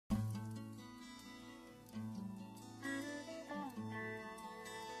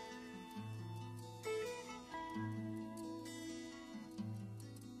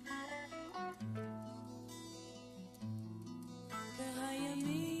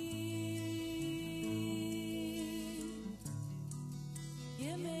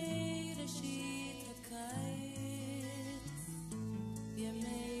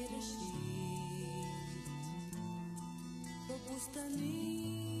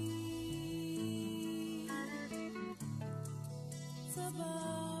Shalom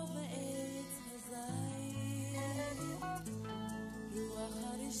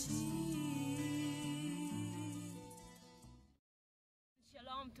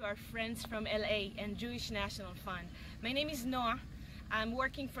to our friends from LA and Jewish National Fund. My name is Noah. I'm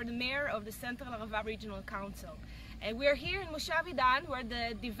working for the mayor of the Central Arava Regional Council. We're here in Moshav Idan, where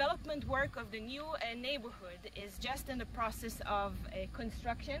the development work of the new neighborhood is just in the process of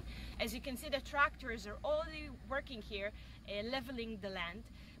construction. As you can see, the tractors are already working here, leveling the land.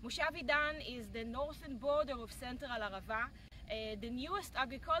 Moshav Idan is the northern border of Central Arava, the newest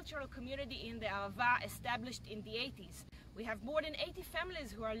agricultural community in the Arava, established in the 80s. We have more than 80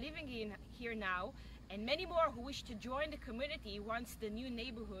 families who are living here now, and many more who wish to join the community once the new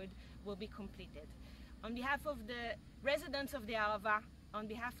neighborhood will be completed. On behalf of the residents of the Arava, on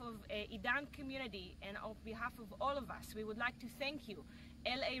behalf of Idan community, and on behalf of all of us, we would like to thank you,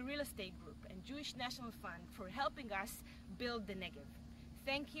 LA Real Estate Group and Jewish National Fund, for helping us build the Negev.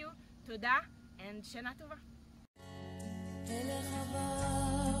 Thank you, Toda, and Shana Tova.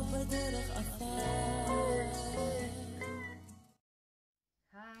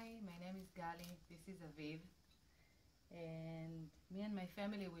 Hi, my name is Gali, this is Aviv, and me and my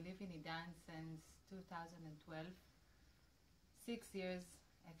family, we live in Idan since 2012, 6 years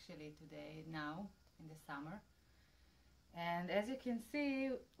actually today, now, in the summer. And as you can see,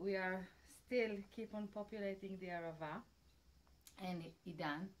 we are still keep on populating the Arava and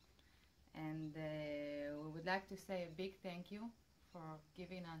Idan, and we would like to say a big thank you for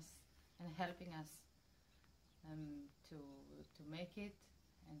giving us and helping us to make it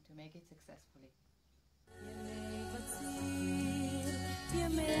and to make it successfully.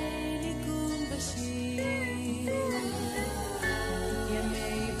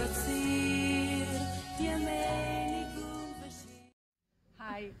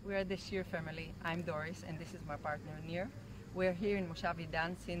 Hi, we are the Shir family. I'm Doris and this is my partner Nir. We're here in Moshav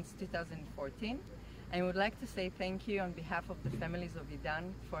Idan since 2014, and we would like to say thank you on behalf of the families of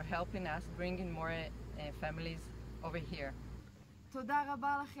Idan for helping us bring in more families over here. תודה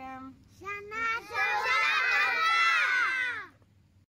רבה לכם. שנה טובה!